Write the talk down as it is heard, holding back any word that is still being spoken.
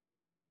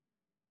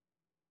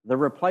The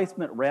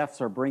replacement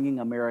refs are bringing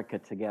America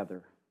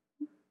together.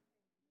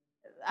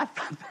 I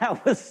thought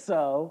that was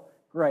so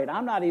great.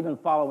 I'm not even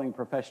following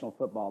professional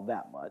football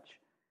that much,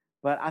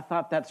 but I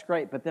thought that's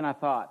great. But then I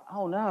thought,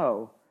 oh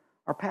no,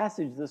 our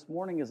passage this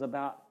morning is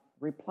about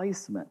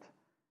replacement.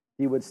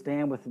 If you would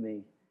stand with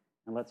me,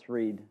 and let's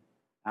read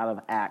out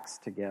of Acts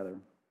together.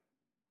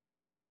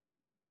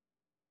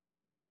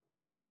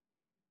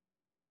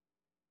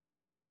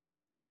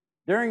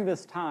 During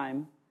this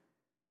time,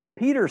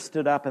 Peter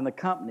stood up in the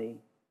company.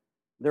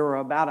 There were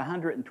about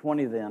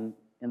 120 then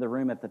in the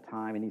room at the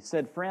time, and he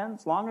said,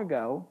 "Friends, long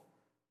ago,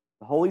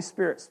 the Holy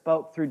Spirit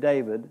spoke through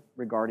David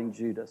regarding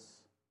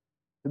Judas,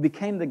 who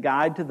became the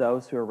guide to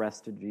those who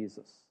arrested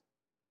Jesus.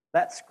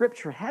 That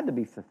scripture had to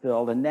be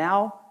fulfilled, and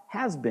now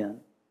has been.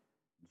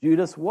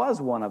 Judas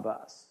was one of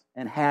us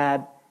and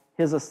had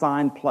his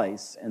assigned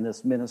place in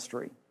this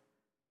ministry.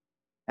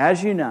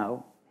 As you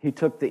know, he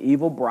took the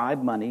evil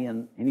bribe money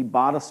and he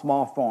bought a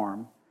small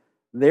farm.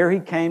 There he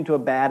came to a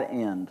bad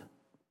end,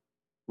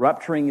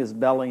 rupturing his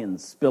belly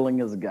and spilling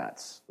his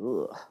guts.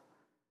 Ugh.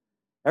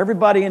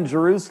 Everybody in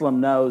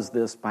Jerusalem knows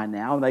this by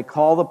now. They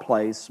call the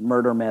place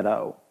Murder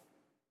Meadow.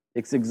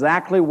 It's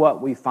exactly what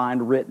we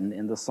find written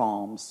in the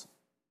Psalms.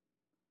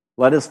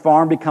 Let his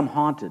farm become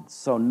haunted,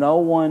 so no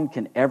one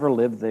can ever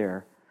live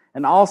there.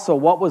 And also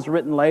what was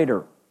written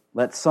later,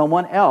 let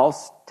someone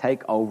else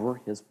take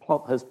over his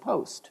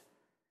post.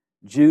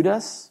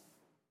 Judas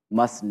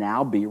must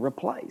now be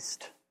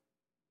replaced.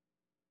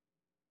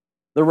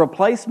 The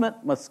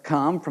replacement must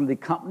come from the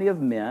company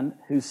of men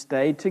who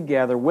stayed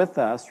together with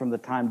us from the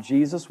time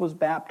Jesus was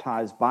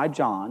baptized by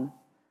John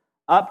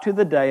up to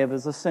the day of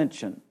his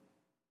ascension,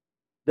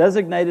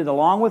 designated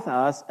along with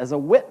us as a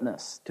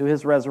witness to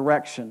his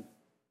resurrection.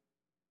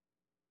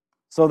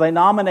 So they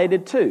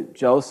nominated two,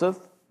 Joseph,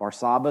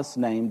 Barsabbas,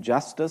 named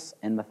Justus,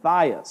 and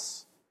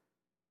Matthias.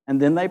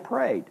 And then they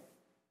prayed,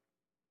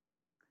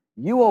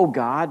 You, O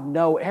God,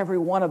 know every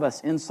one of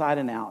us inside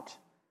and out.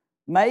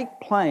 Make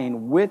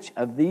plain which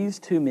of these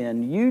two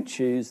men you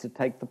choose to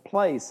take the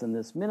place in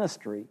this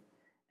ministry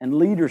and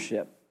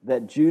leadership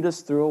that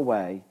Judas threw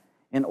away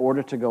in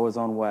order to go his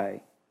own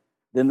way.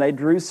 Then they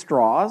drew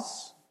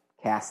straws,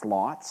 cast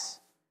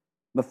lots.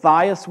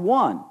 Matthias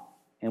won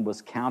and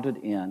was counted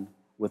in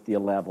with the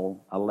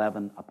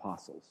 11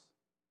 apostles.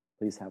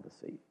 Please have a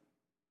seat.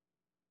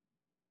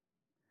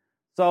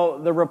 So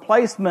the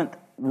replacement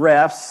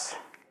refs,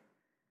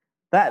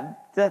 that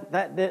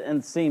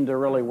didn't seem to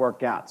really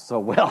work out so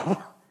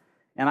well.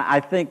 And I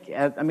think,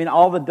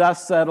 all the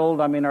dust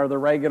settled. Are the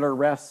regular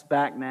refs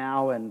back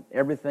now and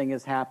everything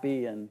is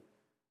happy and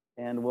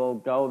we'll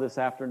go this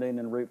afternoon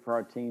and root for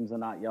our teams and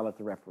not yell at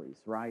the referees,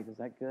 right? Is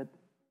that good?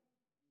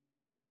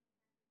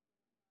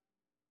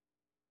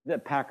 The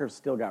Packers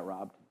still got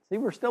robbed. See,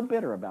 we're still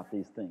bitter about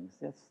these things.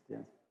 Yes.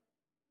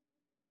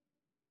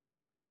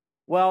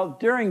 Well,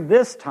 during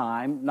this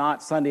time,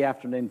 not Sunday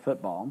afternoon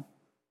football,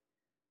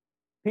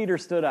 Peter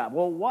stood up.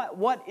 Well,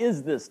 what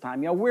is this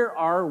time? Where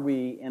are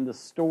we in the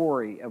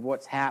story of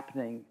what's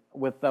happening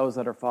with those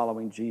that are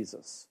following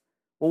Jesus?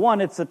 Well,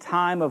 one, it's a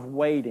time of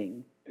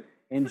waiting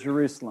in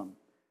Jerusalem.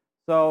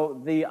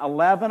 So the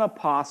 11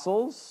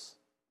 apostles,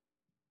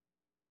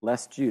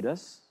 less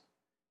Judas,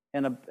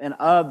 and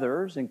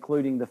others,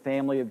 including the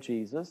family of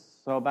Jesus,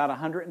 so about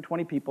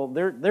 120 people,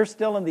 they're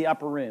still in the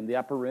upper room. The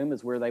upper room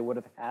is where they would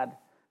have had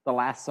the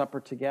Last Supper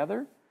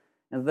together,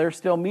 and they're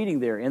still meeting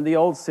there in the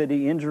old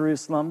city in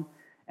Jerusalem,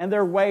 and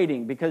they're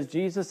waiting because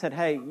Jesus said,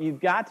 hey, you've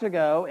got to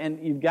go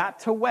and you've got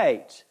to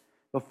wait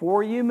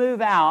before you move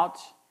out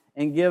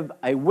and give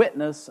a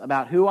witness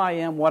about who I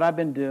am, what I've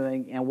been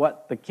doing, and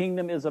what the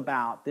kingdom is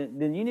about.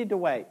 Then you need to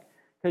wait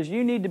because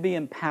you need to be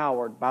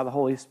empowered by the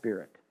Holy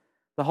Spirit.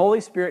 The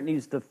Holy Spirit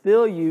needs to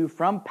fill you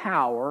from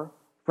power,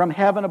 from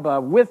heaven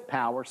above, with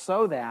power,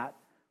 so that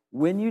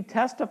when you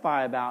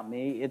testify about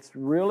me, it's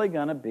really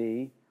going to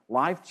be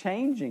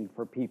life-changing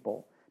for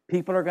people.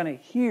 People are going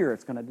to hear.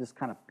 It's going to just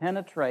kind of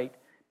penetrate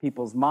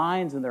people's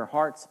minds and their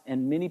hearts,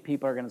 and many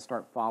people are going to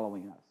start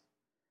following us.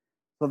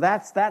 So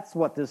that's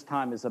what this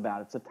time is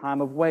about. It's a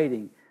time of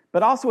waiting,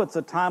 but also it's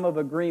a time of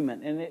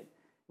agreement. And it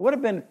would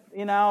have been,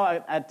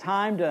 a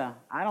time to,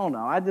 I don't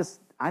know,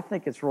 I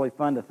think it's really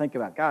fun to think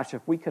about, gosh,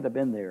 if we could have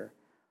been there.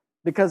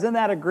 Because in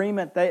that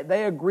agreement,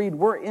 they agreed,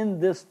 we're in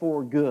this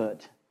for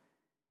good.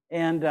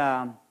 And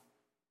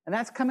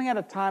that's coming at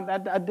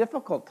a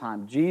difficult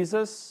time.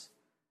 Jesus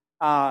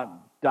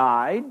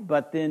died,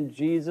 but then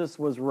Jesus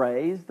was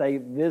raised. They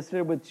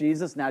visited with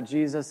Jesus. Now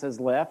Jesus has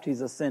left. He's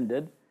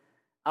ascended.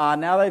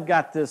 Now they've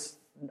got this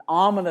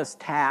ominous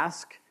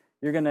task.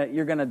 You're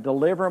gonna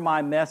deliver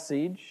my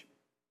message,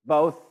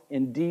 both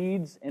in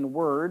deeds and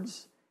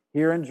words,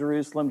 here in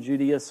Jerusalem,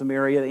 Judea,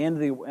 Samaria, the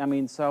end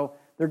of so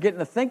they're getting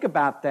to think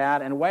about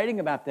that and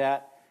waiting about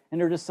that, and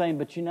they're just saying,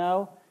 but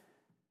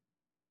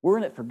we're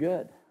in it for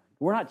good.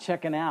 We're not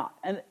checking out.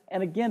 And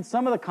again,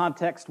 some of the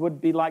context would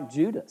be like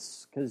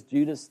Judas, because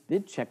Judas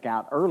did check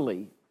out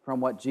early from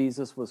what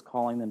Jesus was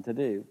calling them to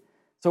do.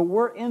 So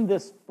we're in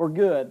this for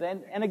good.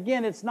 And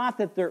again, it's not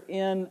that they're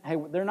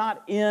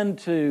not in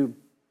to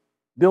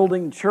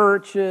building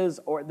churches,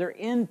 or they're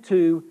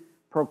into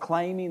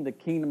proclaiming the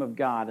kingdom of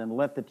God and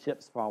let the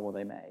chips fall where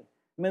they may.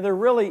 I mean, they're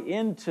really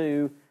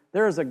into,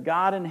 there is a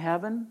God in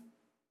heaven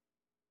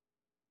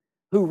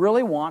who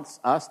really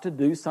wants us to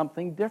do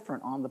something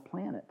different on the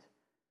planet.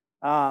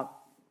 I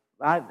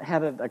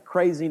had a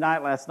crazy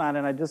night last night,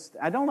 and I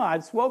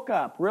just woke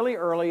up really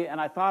early,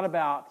 and I thought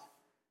about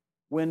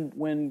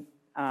when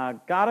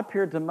God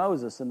appeared to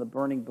Moses in the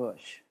burning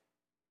bush.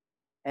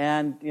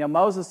 And,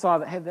 Moses saw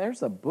that, hey,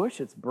 there's a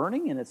bush, it's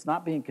burning, and it's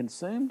not being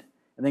consumed.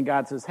 And then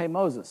God says, hey,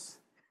 Moses,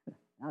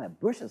 now that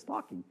bush is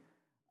talking.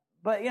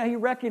 But, he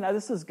recognized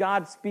this is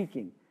God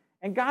speaking.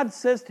 And God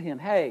says to him,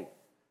 hey,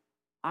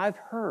 I've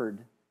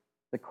heard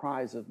the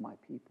cries of my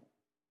people.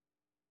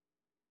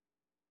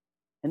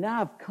 And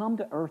now I've come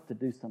to earth to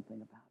do something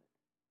about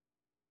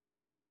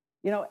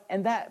it.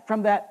 And that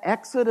from that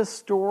Exodus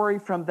story,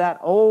 from that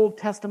Old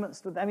Testament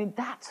story,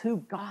 that's who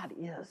God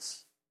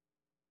is.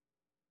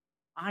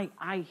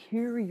 I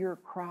hear your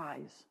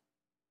cries,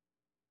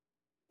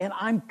 and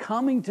I'm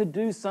coming to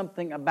do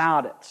something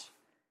about it.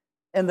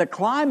 And the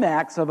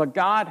climax of a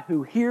God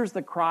who hears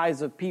the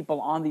cries of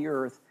people on the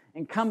earth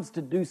and comes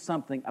to do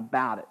something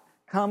about it,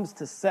 comes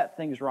to set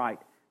things right.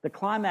 The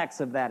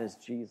climax of that is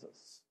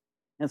Jesus.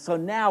 And so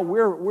now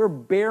we're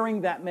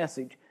bearing that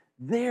message.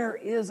 There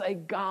is a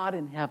God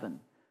in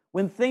heaven.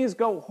 When things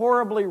go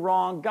horribly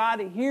wrong, God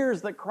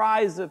hears the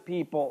cries of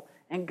people,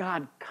 and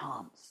God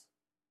comes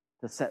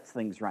to set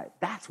things right.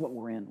 That's what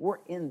we're in. We're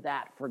in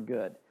that for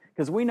good.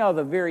 Because we know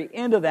the very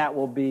end of that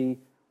will be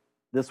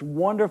this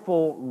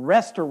wonderful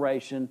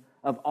restoration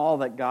of all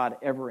that God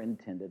ever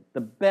intended. The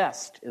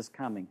best is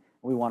coming.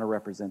 We want to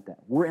represent that.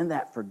 We're in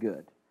that for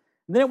good.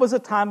 And then it was a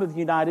time of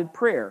united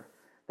prayer.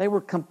 They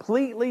were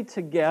completely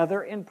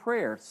together in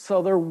prayer.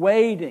 So they're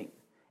waiting,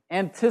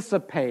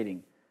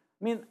 anticipating.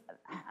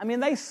 I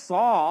mean, they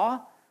saw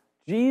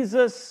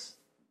Jesus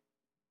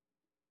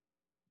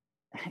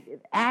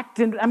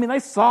they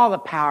saw the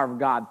power of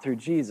God through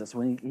Jesus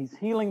when he's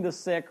healing the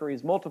sick, or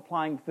he's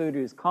multiplying food,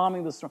 or he's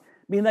calming the storm.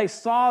 They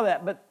saw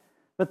that,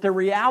 but the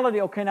reality,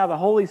 now the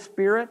Holy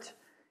Spirit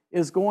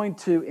is going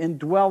to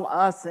indwell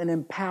us and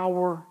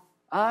empower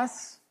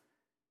us.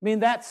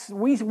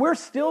 We're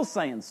still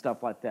saying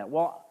stuff like that.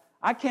 Well,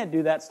 I can't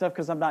do that stuff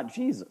because I'm not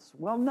Jesus.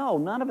 Well, no,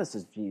 none of us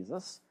is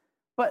Jesus.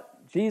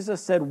 But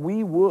Jesus said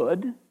we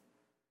would,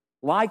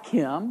 like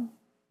him,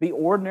 be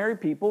ordinary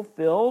people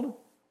filled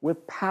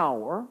with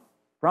power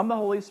from the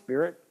Holy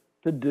Spirit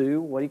to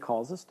do what he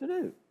calls us to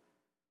do.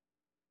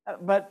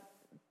 But,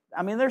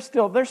 they're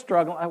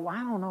struggling.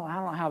 I don't know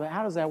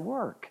how does that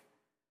work?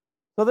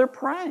 So they're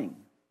praying,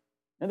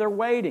 and they're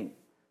waiting.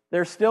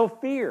 There's still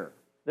fear.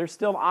 There's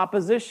still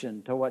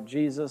opposition to what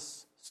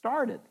Jesus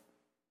started.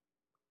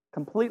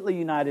 Completely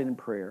united in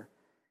prayer.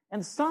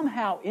 And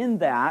somehow in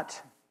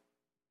that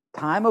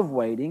time of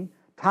waiting,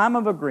 time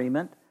of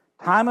agreement,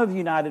 time of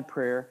united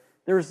prayer,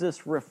 there's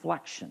this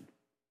reflection.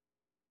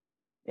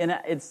 And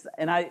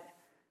I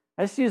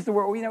just use the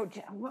word,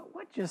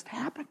 what just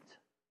happened?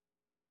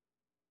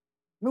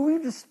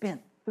 We've just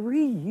spent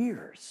 3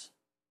 years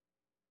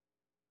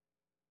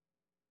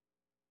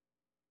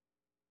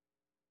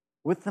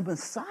with the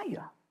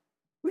Messiah.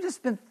 We just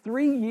spent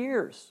 3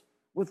 years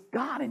with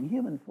God in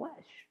human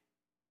flesh.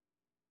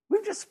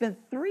 We've just spent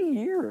 3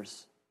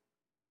 years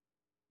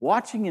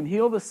watching him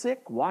heal the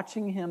sick,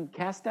 watching him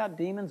cast out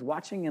demons,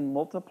 watching him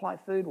multiply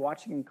food,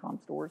 watching him calm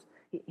stores.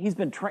 He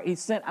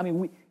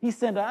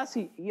sent us,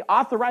 he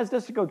authorized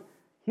us to go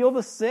heal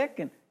the sick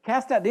and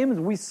cast out demons.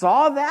 We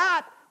saw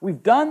that.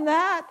 We've done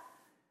that.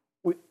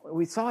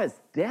 We saw his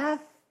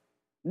death.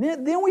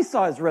 Then we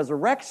saw his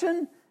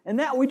resurrection. And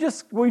now we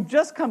just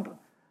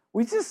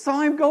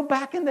saw him go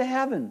back into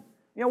heaven.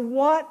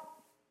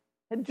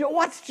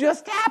 What's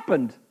just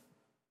happened?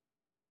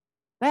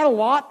 They had a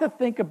lot to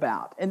think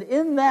about. And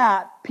in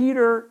that,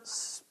 Peter,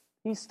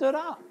 he stood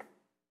up.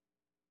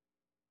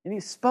 And he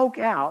spoke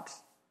out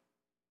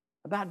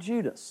about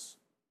Judas.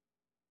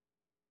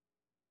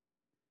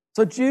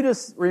 So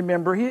Judas,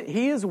 remember,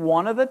 he is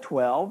one of the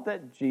 12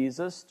 that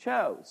Jesus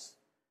chose.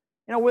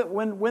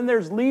 When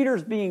there's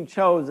leaders being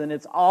chosen,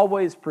 it's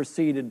always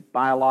preceded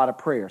by a lot of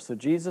prayer. So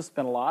Jesus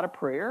spent a lot of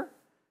prayer,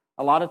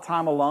 a lot of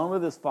time alone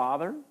with his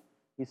Father.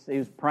 He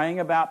was praying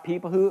about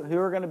people who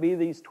are going to be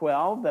these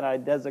 12 that I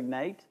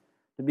designate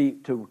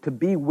to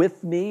be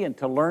with me and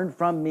to learn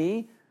from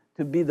me,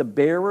 to be the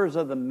bearers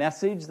of the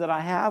message that I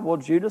have. Well,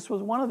 Judas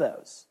was one of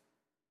those.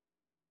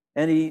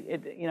 And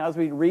as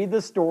we read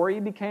the story, he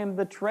became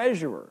the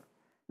treasurer.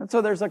 And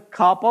so there's a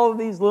couple of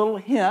these little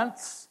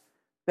hints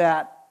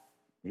that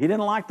he didn't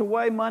like the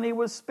way money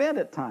was spent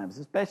at times,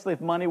 especially if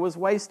money was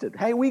wasted.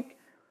 Hey,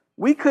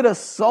 we could have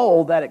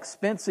sold that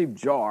expensive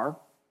jar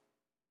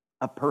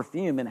of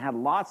perfume and had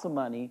lots of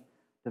money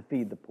to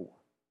feed the poor.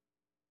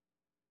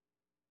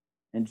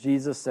 And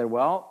Jesus said,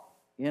 well,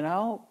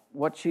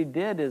 what you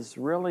did is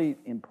really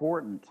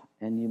important,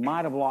 and you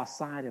might have lost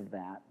sight of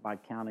that by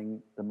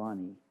counting the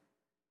money.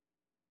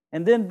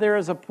 And then there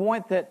is a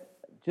point that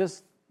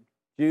just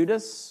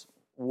Judas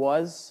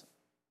was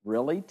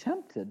really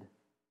tempted.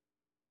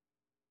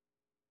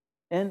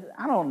 And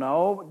I don't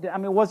know, I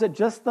mean, was it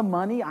just the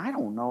money? I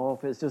don't know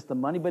if it's just the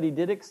money, but he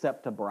did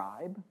accept a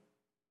bribe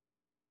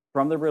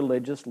from the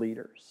religious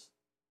leaders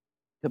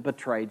to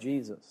betray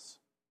Jesus.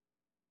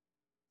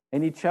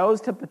 And he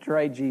chose to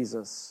betray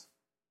Jesus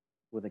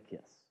with a kiss.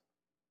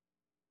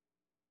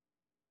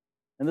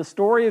 And the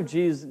story of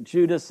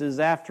Judas is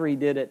after he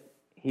did it,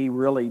 he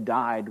really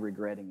died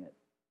regretting it.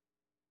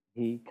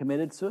 He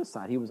committed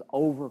suicide. He was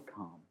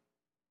overcome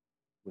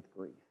with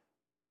grief.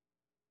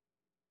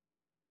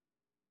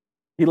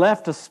 He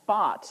left a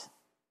spot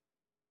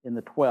in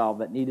the 12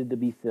 that needed to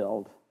be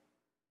filled.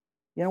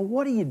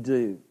 What do you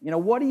do?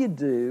 What do you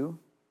do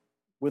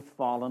with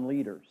fallen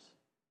leaders?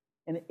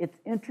 And it's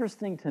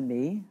interesting to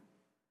me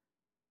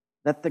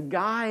that the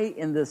guy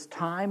in this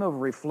time of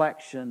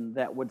reflection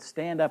that would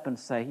stand up and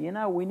say,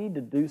 we need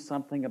to do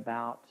something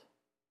about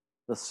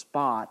the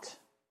spot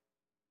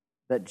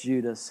that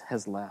Judas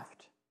has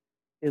left,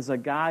 is a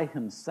guy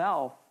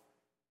himself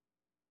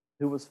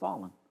who was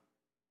fallen.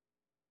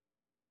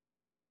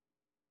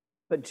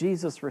 But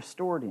Jesus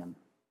restored him.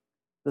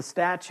 The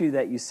statue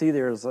that you see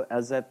there is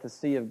at the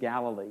Sea of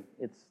Galilee.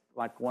 It's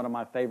like one of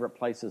my favorite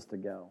places to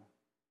go.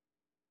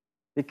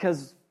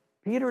 Because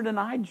Peter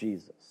denied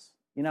Jesus.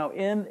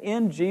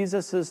 In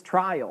Jesus'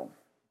 trial,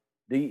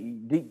 do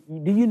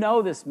you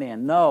know this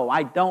man? No,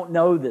 I don't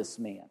know this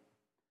man.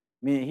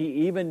 I mean,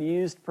 he even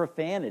used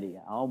profanity.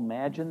 Oh,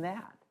 imagine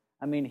that.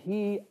 I mean,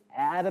 he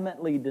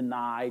adamantly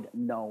denied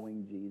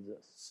knowing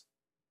Jesus.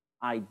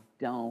 I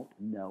don't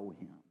know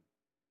him.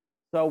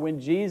 So when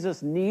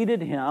Jesus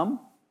needed him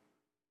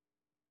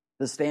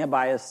to stand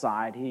by his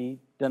side, he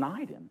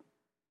denied him.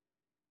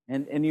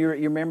 And you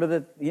remember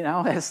that,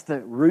 as the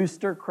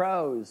rooster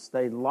crows,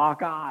 they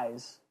lock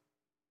eyes.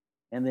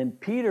 And then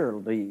Peter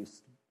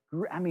leaves,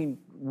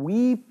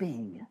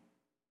 weeping,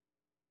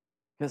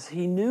 because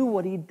he knew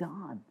what he'd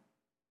done.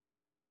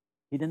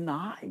 He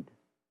denied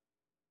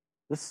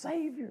the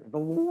Savior, the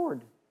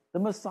Lord, the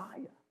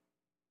Messiah.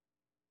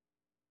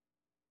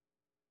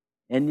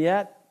 And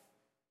yet,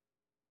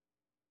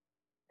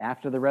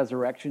 after the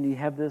resurrection, you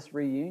have this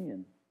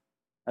reunion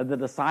of the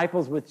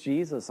disciples with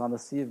Jesus on the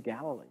Sea of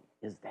Galilee.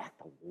 Is that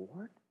the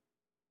Lord?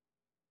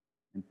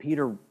 And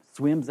Peter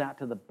swims out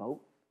to the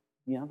boat.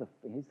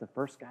 He's the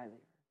first guy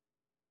there.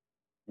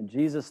 And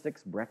Jesus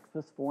sticks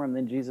breakfast for him.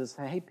 Then Jesus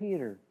says, hey,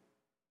 Peter,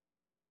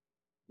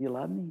 do you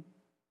love me?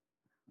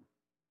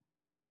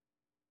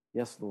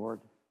 Yes, Lord.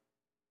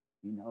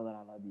 You know that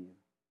I love you.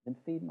 Then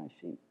feed my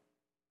sheep.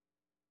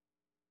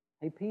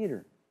 Hey,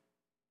 Peter,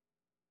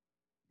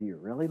 do you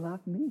really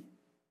love me?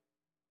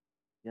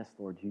 Yes,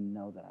 Lord, you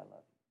know that I love you.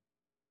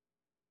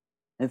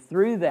 And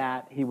through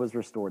that, he was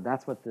restored.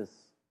 That's what this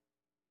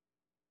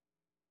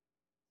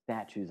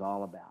statue is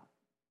all about.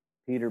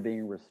 Peter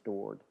being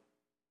restored.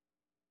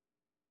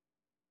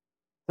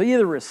 So you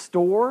either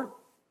restore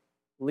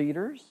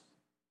leaders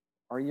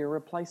or you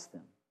replace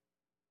them.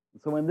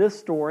 So in this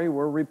story,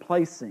 we're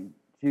replacing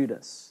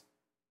Judas,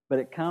 but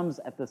it comes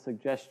at the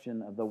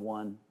suggestion of the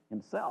one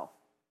himself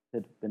that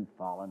had been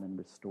fallen and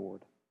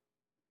restored.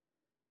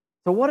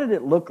 So what did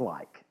it look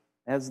like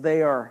as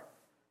they are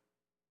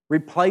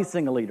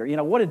replacing a leader?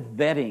 What is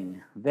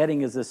vetting?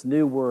 Vetting is this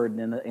new word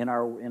in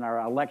our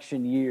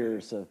election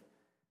years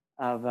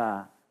of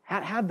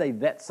how did they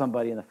vet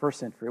somebody in the first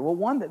century? Well,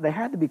 one, that there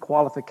had to be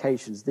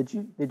qualifications. Did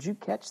you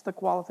catch the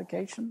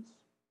qualifications?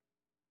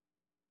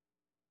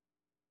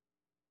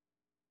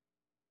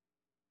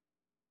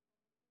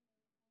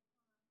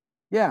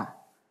 Yeah.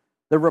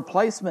 The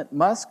replacement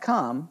must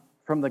come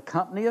from the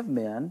company of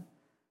men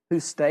who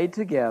stayed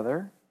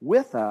together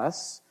with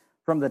us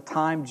from the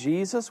time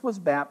Jesus was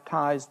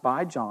baptized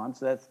by John,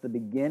 so that's the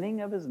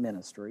beginning of his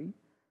ministry,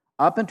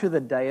 up until the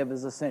day of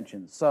his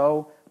ascension.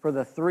 So for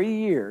the 3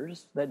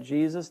 years that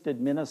Jesus did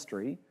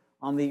ministry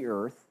on the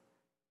earth,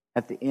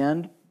 at the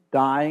end,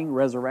 dying,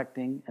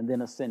 resurrecting, and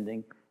then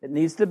ascending, it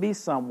needs to be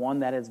someone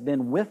that has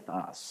been with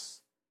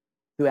us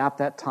throughout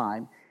that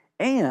time,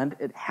 and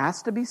it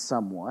has to be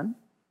someone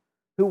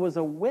who was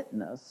a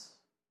witness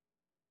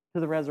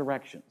to the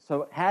resurrection.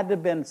 So it had to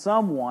have been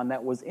someone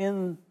that was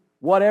in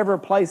whatever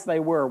place they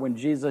were when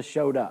Jesus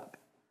showed up.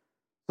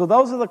 So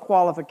those are the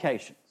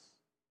qualifications.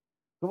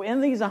 So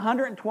in these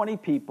 120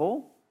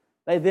 people,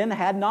 they then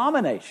had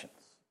nominations.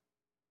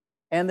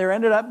 And there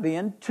ended up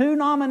being 2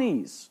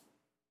 nominees.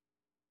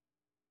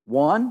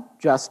 One,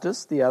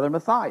 Justus, the other,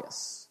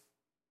 Matthias.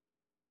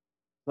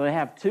 So they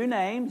have 2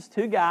 names,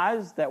 2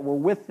 guys that were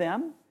with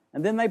them,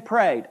 and then they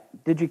prayed.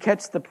 Did you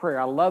catch the prayer?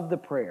 I love the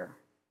prayer.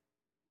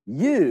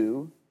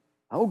 You,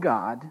 oh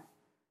God,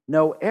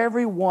 know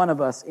every one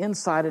of us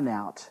inside and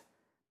out.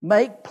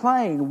 Make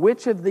plain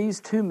which of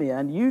these 2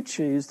 men you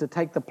choose to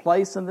take the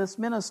place in this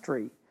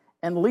ministry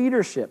and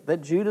leadership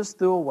that Judas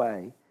threw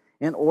away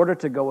in order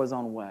to go his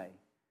own way.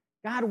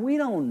 God, we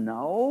don't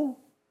know.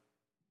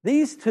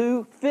 These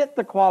 2 fit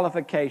the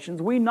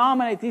qualifications. We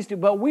nominate these 2,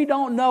 but we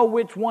don't know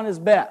which one is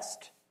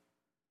best.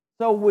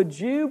 So would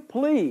you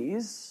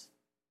please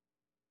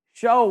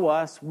show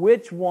us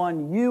which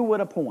one you would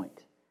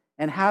appoint?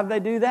 And how do they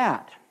do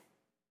that?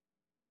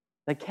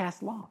 They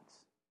cast lots.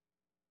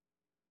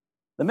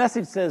 The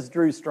Message says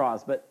drew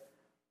straws, but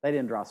they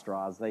didn't draw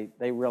straws.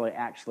 They really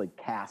actually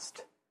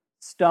cast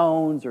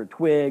stones or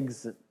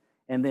twigs,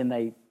 and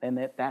then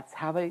that's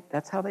how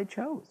they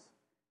chose.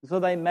 So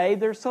they made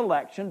their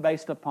selection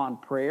based upon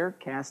prayer,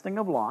 casting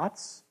of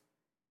lots,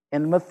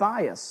 and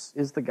Matthias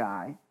is the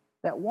guy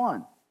that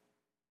won,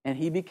 and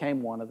he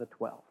became one of the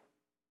 12.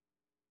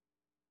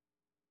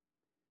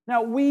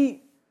 Now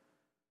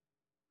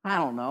I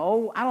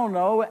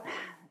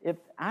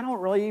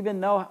don't really even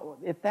know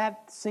if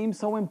that seems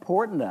so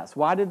important to us.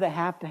 Why did they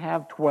have to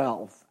have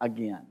 12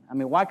 again? I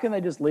mean, why couldn't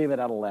they just leave it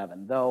at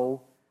 11?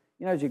 Though,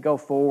 as you go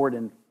forward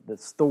in the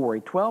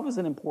story, 12 is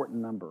an important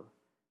number.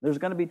 There's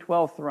going to be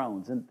 12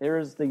 thrones, and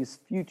there's these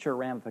future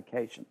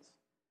ramifications.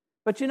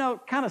 But,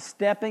 kind of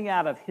stepping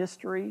out of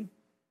history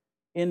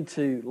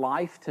into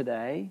life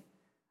today,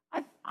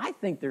 I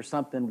think there's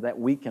something that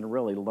we can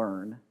really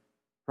learn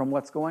from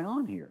what's going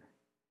on here.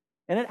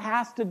 And it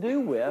has to do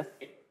with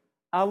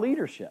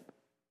leadership.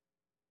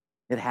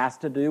 It has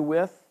to do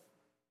with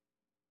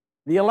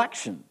the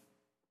election,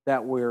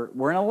 that we're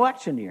in an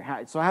election year.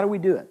 So how do we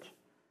do it?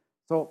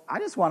 So I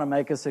just want to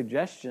make a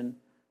suggestion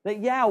that,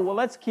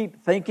 let's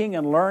keep thinking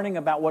and learning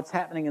about what's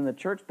happening in the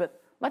church,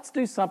 but let's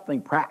do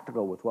something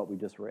practical with what we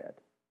just read.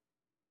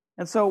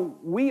 And so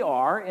we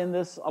are, in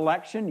this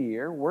election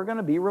year, we're going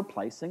to be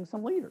replacing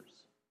some leaders.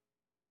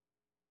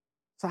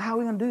 So how are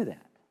we going to do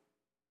that?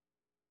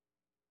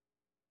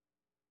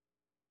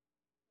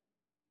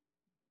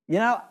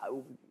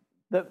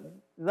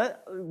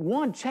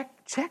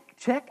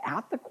 Check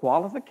out the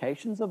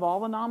qualifications of all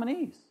the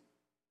nominees.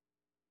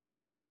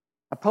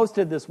 I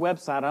posted this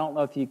website. I don't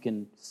know if you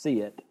can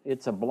see it.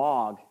 It's a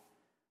blog,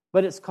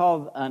 but it's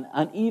called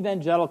an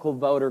Evangelical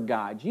Voter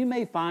Guide. You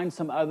may find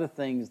some other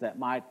things that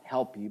might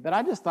help you, but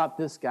I just thought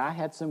this guy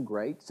had some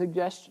great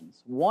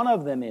suggestions. One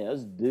of them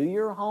is, do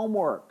your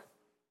homework.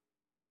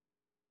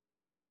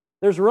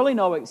 There's really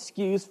no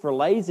excuse for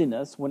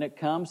laziness when it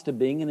comes to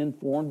being an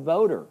informed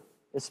voter,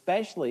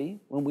 especially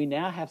when we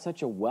now have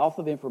such a wealth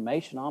of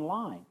information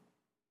online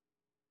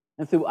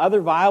and through other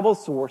viable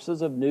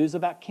sources of news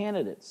about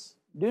candidates.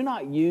 Do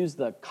not use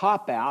the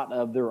cop-out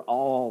of they're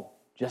all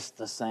just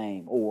the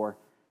same, or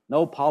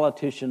no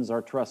politicians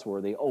are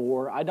trustworthy,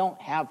 or I don't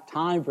have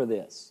time for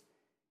this.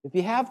 If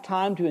you have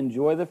time to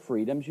enjoy the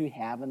freedoms you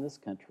have in this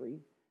country,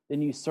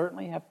 then you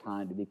certainly have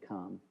time to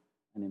become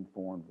an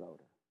informed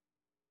voter.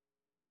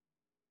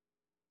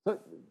 So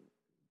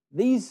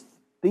these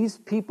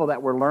people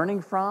that we're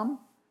learning from,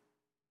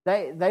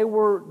 they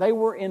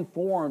were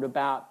informed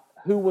about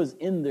who was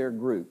in their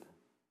group.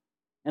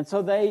 And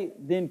so they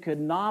then could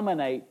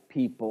nominate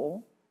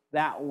people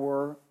that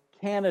were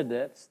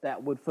candidates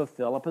that would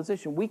fulfill a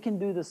position. We can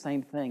do the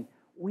same thing.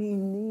 We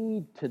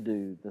need to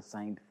do the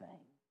same thing.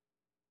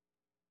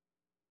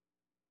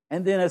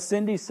 And then, as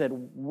Cindy said,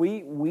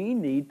 we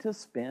need to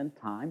spend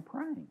time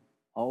praying.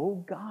 Oh,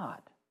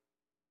 God.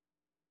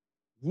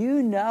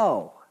 You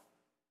know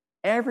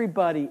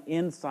everybody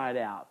inside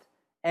out,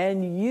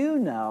 and you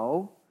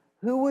know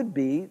who would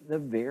be the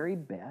very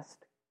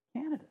best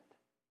candidate.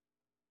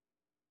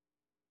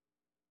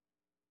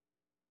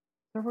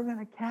 So we're going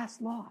to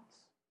cast lots.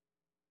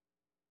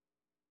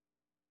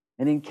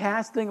 And in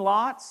casting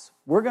lots,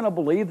 we're going to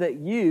believe that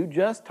you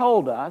just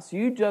told us,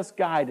 you just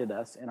guided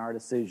us in our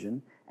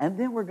decision, and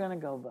then we're going to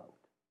go vote.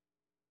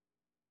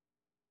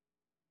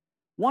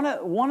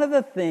 One of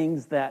the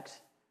things that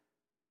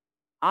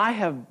I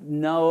have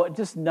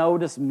just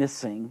noticed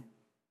missing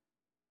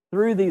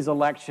through these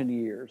election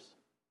years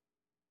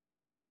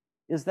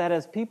is that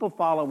as people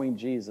following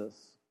Jesus,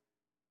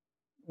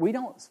 we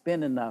don't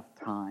spend enough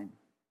time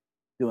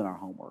doing our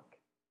homework.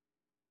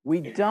 We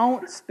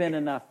don't spend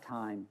enough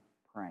time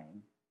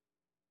praying.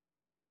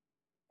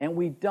 And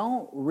we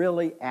don't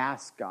really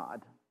ask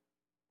God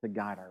to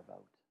guide our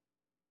vote.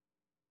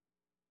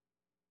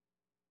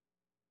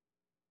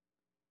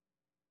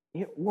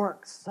 It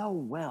worked so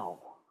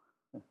well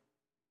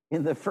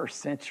in the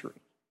first century.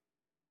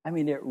 I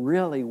mean, it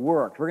really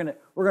worked. We're going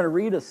to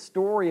read a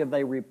story of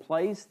they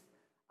replaced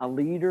a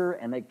leader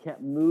and they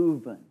kept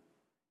moving.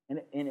 And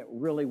it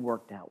really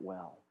worked out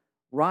well.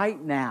 Right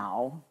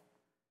now,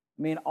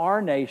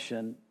 our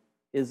nation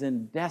is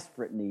in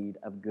desperate need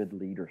of good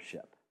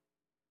leadership.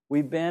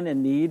 We've been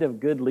in need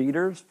of good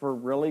leaders for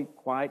really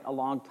quite a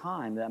long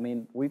time.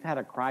 We've had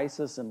a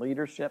crisis in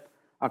leadership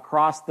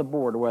across the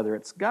board, whether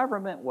it's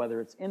government, whether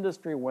it's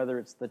industry, whether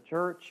it's the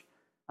church.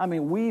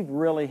 We've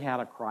really had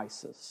a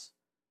crisis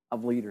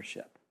of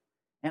leadership.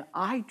 And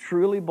I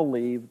truly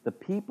believe the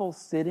people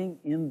sitting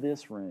in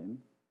this room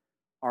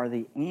are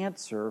the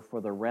answer for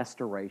the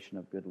restoration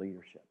of good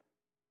leadership.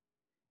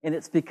 And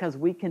it's because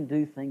we can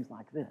do things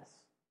like this.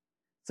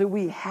 So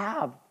we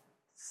have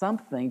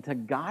something to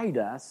guide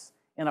us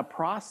in a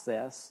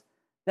process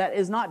that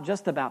is not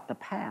just about the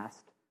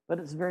past, but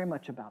it's very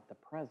much about the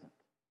present.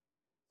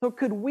 So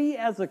could we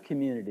as a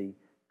community,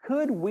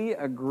 could we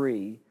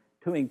agree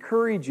to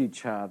encourage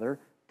each other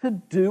to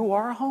do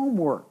our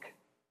homework?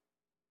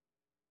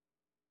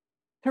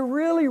 To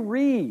really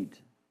read,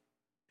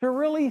 to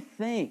really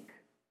think,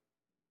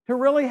 to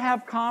really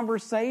have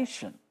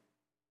conversation?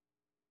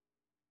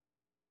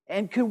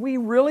 And could we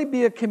really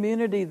be a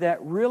community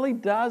that really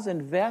does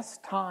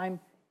invest time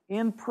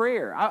in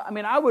prayer?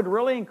 I would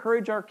really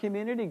encourage our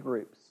community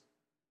groups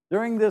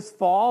during this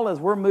fall as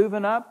we're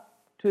moving up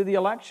to the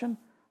election.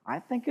 I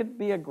think it'd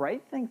be a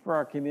great thing for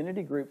our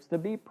community groups to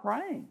be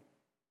praying.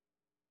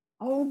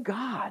 Oh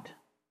God,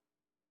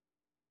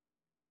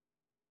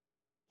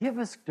 give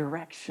us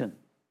direction.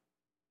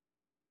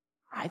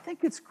 I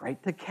think it's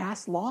great to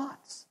cast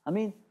lots.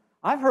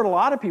 I've heard a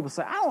lot of people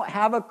say, I don't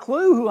have a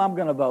clue who I'm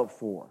going to vote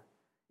for.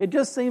 It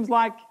just seems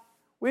like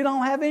we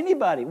don't have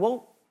anybody.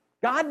 Well,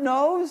 God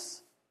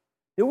knows.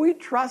 Do we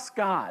trust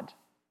God?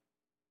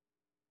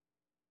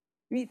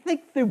 You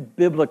think through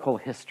biblical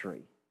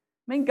history.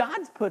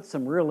 God's put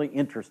some really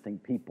interesting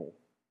people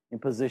in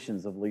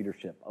positions of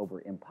leadership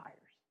over empires,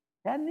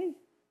 hasn't He?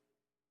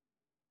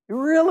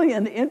 Really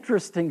an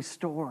interesting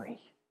story.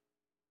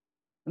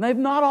 And they've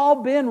not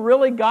all been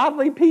really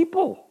godly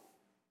people,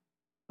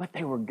 but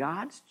they were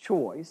God's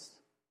choice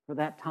for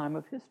that time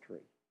of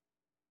history.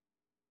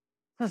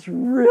 That's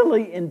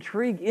really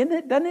intriguing, isn't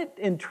it? Doesn't it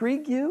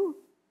intrigue you?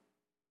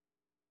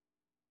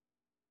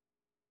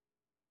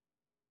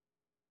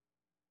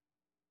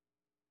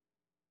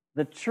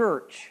 The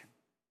church,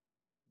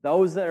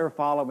 those that are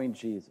following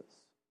Jesus,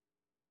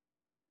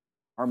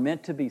 are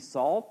meant to be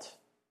salt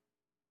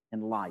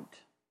and light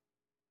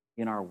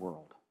in our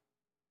world.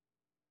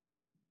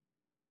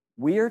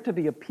 We are to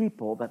be a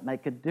people that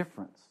make a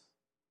difference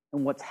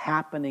in what's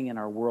happening in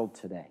our world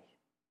today.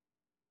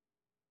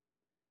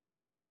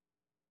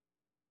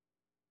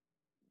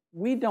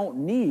 We don't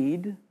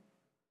need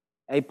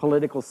a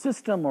political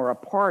system or a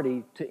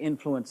party to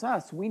influence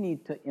us. We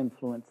need to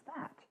influence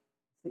that.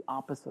 It's the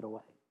opposite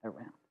way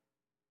around.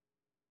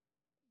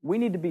 We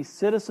need to be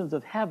citizens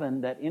of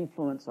heaven that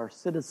influence our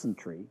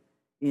citizenry in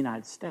the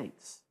United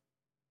States.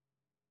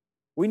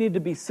 We need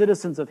to be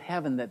citizens of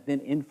heaven that then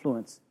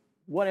influence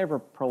whatever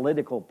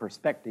political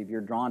perspective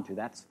you're drawn to.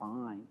 That's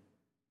fine.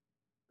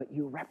 But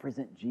you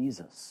represent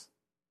Jesus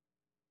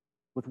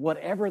with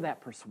whatever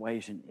that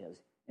persuasion is,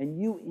 and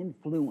you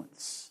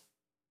influence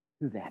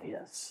who that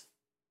is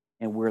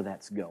and where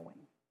that's going.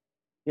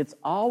 It's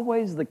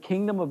always the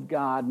kingdom of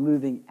God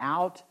moving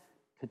out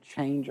to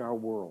change our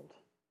world.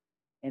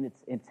 And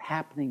it's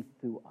happening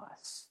through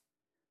us.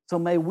 So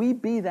may we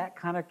be that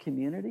kind of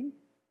community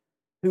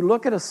who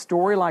look at a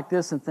story like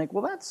this and think,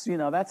 well,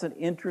 that's an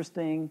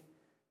interesting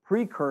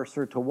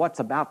precursor to what's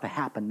about to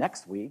happen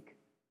next week.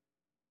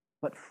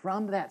 But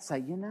from that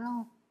say,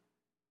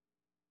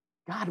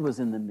 God was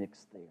in the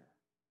mix there.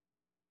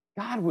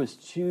 God was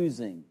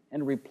choosing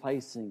and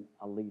replacing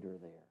a leader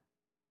there.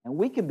 And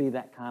we can be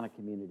that kind of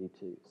community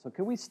too. So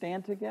can we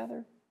stand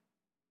together?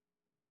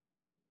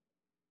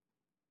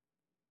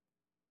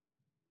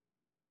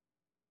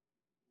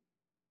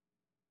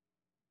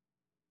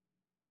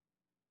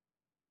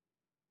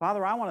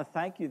 Father, I want to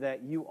thank you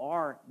that you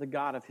are the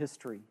God of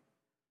history.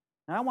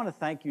 And I want to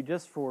thank you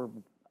just for,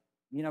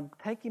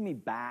 taking me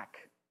back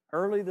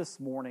early this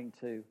morning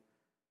to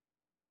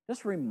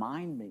just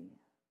remind me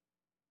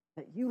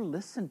that you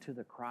listen to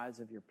the cries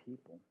of your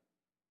people.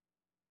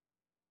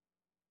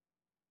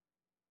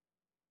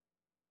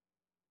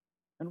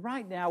 And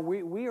right now,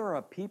 we are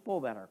a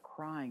people that are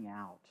crying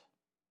out.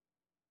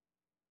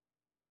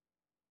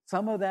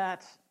 Some of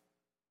that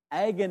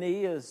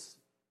agony is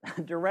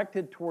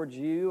directed towards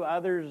you,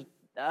 others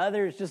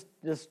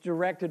just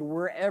directed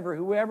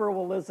whoever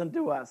will listen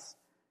to us.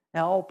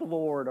 Help,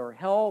 Lord, or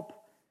help.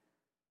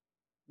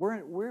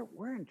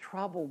 We're in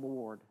trouble,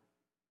 Lord.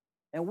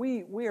 And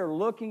we are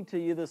looking to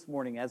you this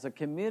morning as a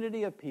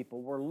community of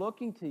people. We're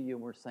looking to you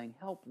and we're saying,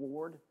 help,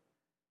 Lord.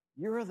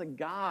 You're the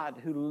God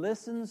who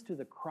listens to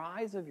the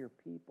cries of your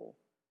people.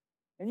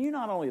 And you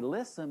not only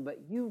listen, but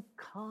you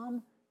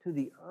come to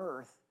the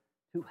earth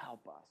to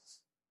help us.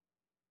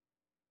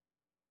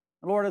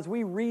 Lord, as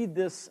we read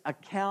this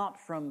account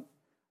from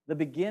the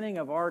beginning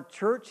of our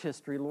church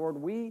history, Lord,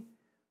 we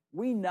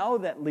know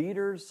that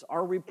leaders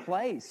are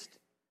replaced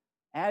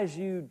as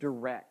you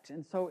direct.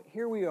 And so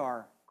here we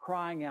are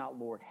crying out,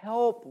 Lord,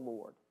 help,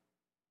 Lord.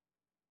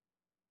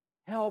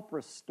 Help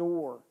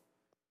restore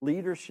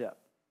leadership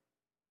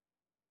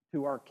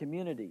to our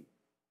community,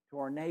 to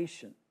our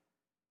nation,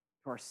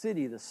 to our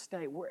city, the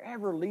state.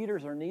 Wherever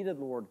leaders are needed,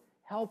 Lord,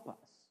 help us.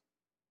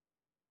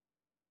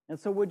 And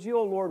so would you,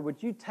 oh Lord,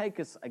 would you take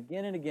us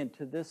again and again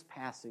to this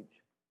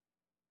passage?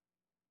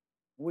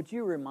 Would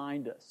you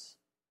remind us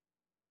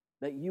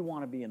that you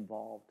want to be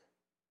involved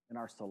in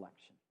our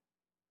selection?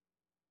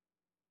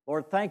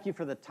 Lord, thank you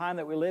for the time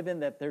that we live in,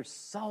 that there's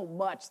so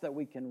much that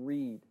we can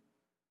read.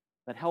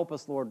 But help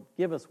us, Lord,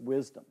 give us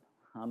wisdom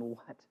on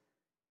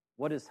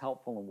what is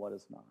helpful and what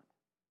is not.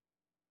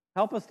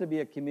 Help us to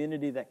be a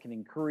community that can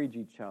encourage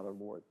each other,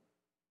 Lord,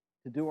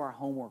 to do our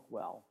homework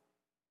well.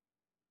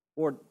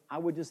 Lord, I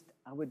would just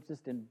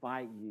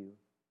invite you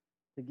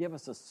to give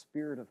us a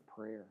spirit of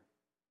prayer.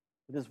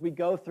 That as we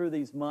go through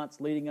these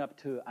months leading up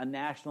to a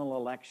national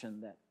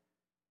election, that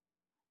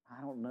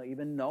I don't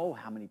even know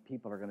how many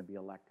people are going to be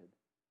elected.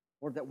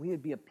 Lord, that we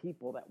would be a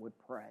people that would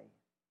pray,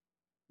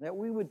 that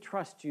we would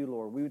trust you,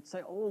 Lord. We would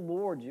say, oh,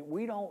 Lord,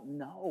 we don't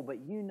know, but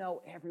you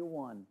know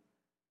everyone,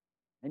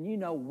 and you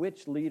know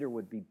which leader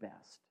would be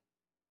best.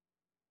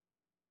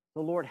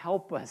 So, Lord,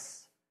 help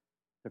us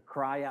to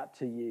cry out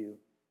to you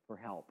for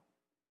help.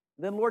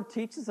 Then, Lord,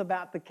 teach us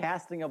about the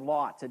casting of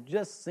lots. It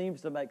just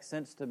seems to make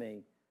sense to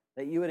me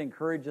that you would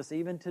encourage us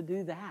even to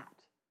do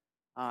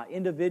that,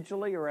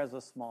 individually or as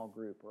a small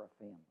group or a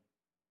family.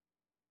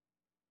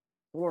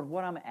 Lord,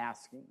 what I'm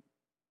asking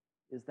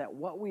is that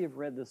what we have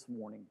read this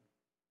morning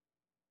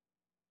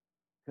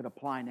could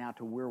apply now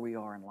to where we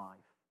are in life.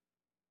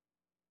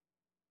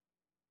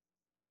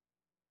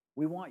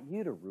 We want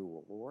you to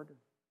rule, Lord.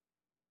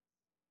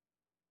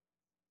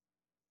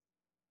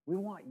 We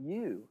want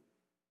you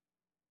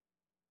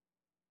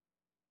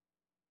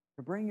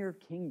to bring your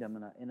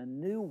kingdom in a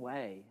new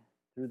way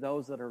through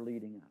those that are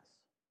leading us.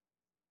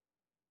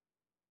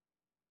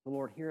 So,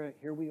 Lord,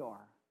 here we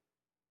are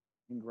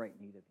in great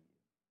need of you.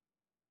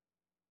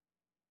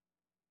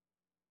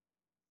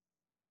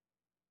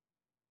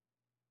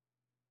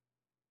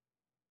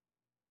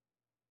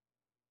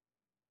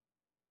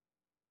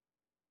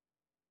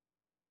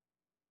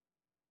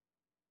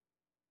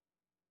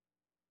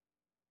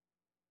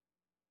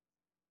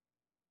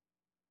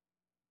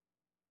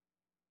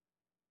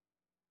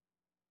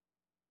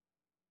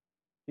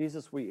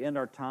 Jesus, we end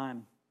our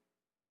time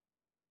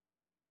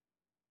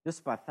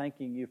just by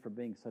thanking you for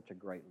being such a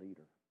great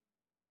leader.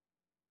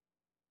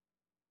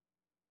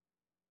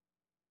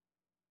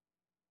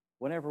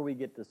 Whenever we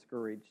get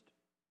discouraged,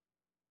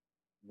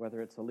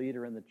 whether it's a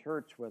leader in the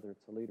church, whether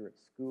it's a leader at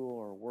school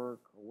or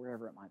work or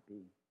wherever it might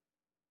be,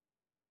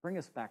 bring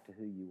us back to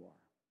who you are.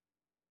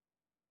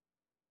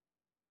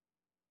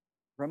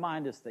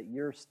 Remind us that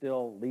you're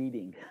still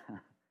leading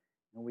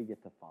and we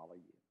get to follow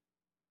you.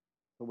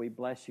 So we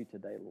bless you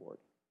today, Lord,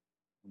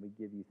 and we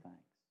give you thanks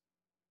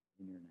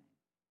in your name.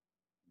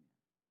 Amen.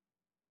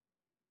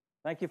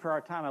 Thank you for our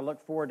time. I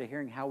look forward to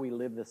hearing how we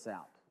live this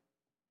out.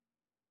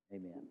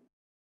 Amen.